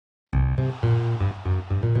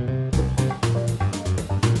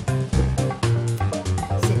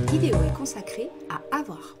Cette vidéo est consacrée à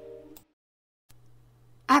avoir.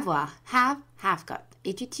 Avoir, have got,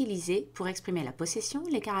 est utilisé pour exprimer la possession,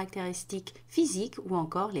 les caractéristiques physiques ou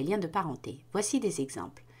encore les liens de parenté. Voici des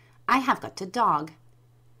exemples. I have got a dog.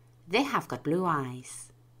 They have got blue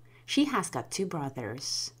eyes. She has got 2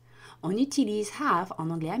 brothers. On utilise have en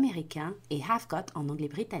anglais américain et have got en anglais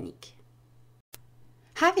britannique.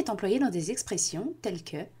 Have est employé dans des expressions telles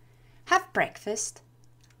que have breakfast,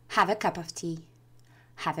 have a cup of tea,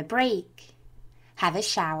 have a break, have a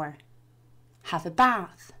shower, have a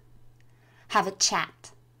bath, have a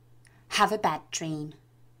chat, have a bad dream,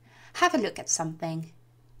 have a look at something,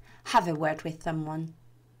 have a word with someone.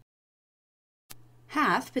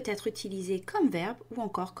 Have peut être utilisé comme verbe ou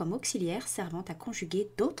encore comme auxiliaire servant à conjuguer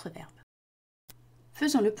d'autres verbes.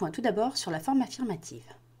 Faisons le point tout d'abord sur la forme affirmative.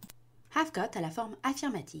 Have got a la forme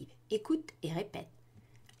affirmative. Écoute et répète.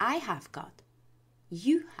 I have got.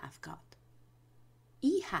 You have got.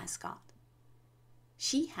 He has got.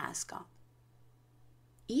 She has got.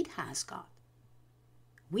 It has got.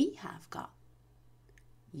 We have got.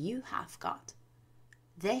 You have got.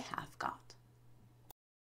 They have got.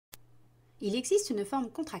 Il existe une forme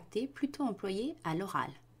contractée plutôt employée à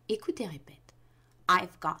l'oral. Écoute et répète.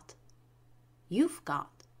 I've got. You've got.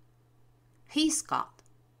 He's got.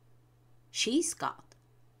 She's got.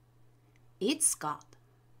 It's got.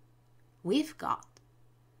 We've got.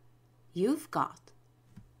 You've got.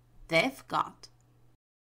 They've got.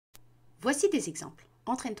 Voici des exemples.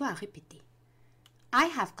 Entraîne-toi à répéter. I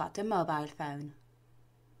have got a mobile phone.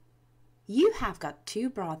 You have got 2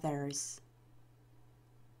 brothers.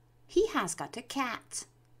 He has got a cat.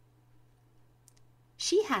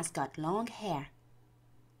 She has got long hair.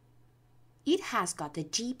 It has got a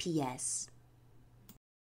GPS.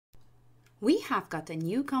 We have got a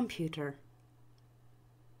new computer.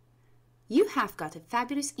 You have got a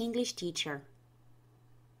fabulous English teacher.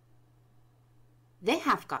 They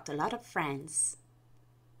have got a lot of friends.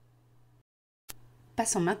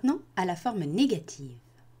 Passons maintenant à la forme négative.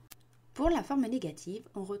 Pour la forme négative,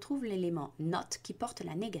 on retrouve l'élément not qui porte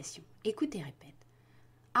la négation. Écoute et répète.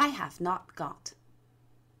 I have not got.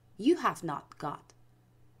 You have not got.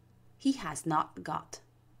 He has not got.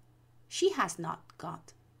 She has not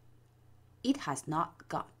got. It has not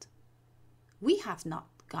got. We have not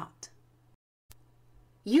got.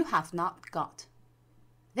 You have not got.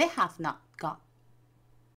 They have not got.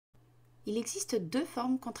 Il existe 2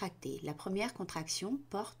 formes contractées. La première contraction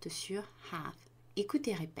porte sur have. Écoute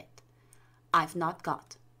et répète. I've not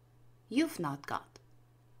got. You've not got.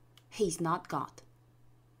 He's not got.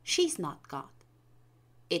 She's not got.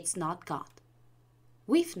 It's not got.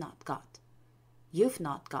 We've not got. You've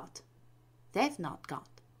not got. They've not got.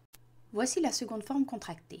 Voici la seconde forme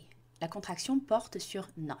contractée. La contraction porte sur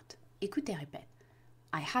not. Écoute et répète.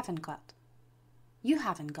 I haven't got. You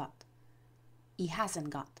haven't got. He hasn't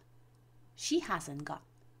got. She hasn't got.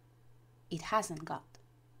 It hasn't got.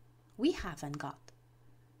 We haven't got.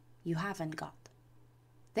 You haven't got.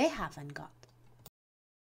 They haven't got.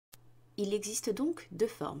 Il existe donc 2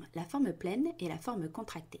 formes, la forme pleine et la forme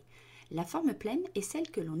contractée. La forme pleine est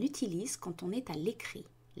celle que l'on utilise quand on est à l'écrit.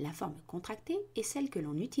 La forme contractée est celle que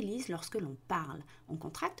l'on utilise lorsque l'on parle. On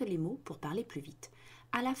contracte les mots pour parler plus vite.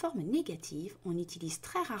 À la forme négative, on utilise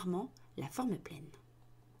très rarement la forme pleine.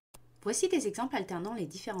 Voici des exemples alternant les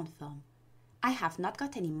différentes formes. I have not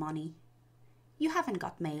got any money. You haven't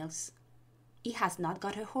got mails. He has not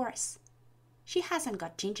got a horse. She hasn't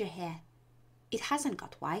got ginger hair. It hasn't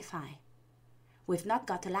got Wi-Fi. We've not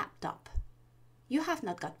got a laptop. You have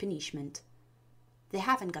not got punishment. They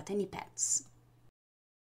haven't got any pets.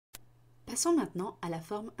 Passons maintenant à la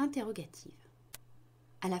forme interrogative.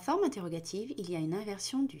 À la forme interrogative, il y a une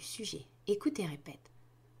inversion du sujet. Écoute et répète.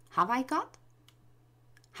 Have I got?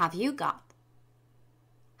 Have you got?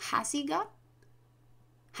 Has he got?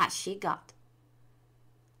 Has she got?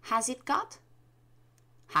 Has it got?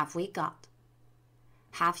 Have we got?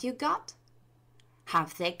 Have you got?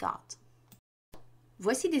 Have they got?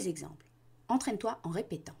 Voici des exemples. Entraîne-toi en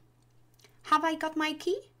répétant. Have I got my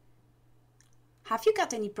key? Have you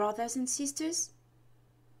got any brothers and sisters?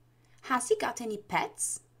 Has he got any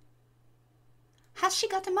pets? Has she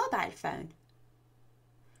got a mobile phone?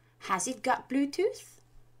 Has it got Bluetooth?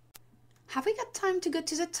 Have we got time to go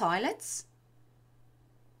to the toilets?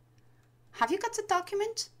 Have you got a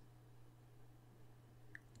document?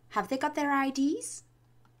 Have they got their IDs?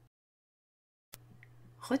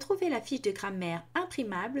 Retrouvez la fiche de grammaire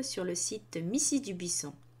imprimable sur le site de Mrs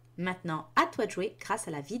DUBUISSON. Maintenant, à toi de jouer grâce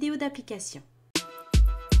à la vidéo d'application.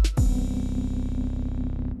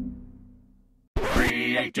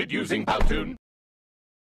 created using Powtoon.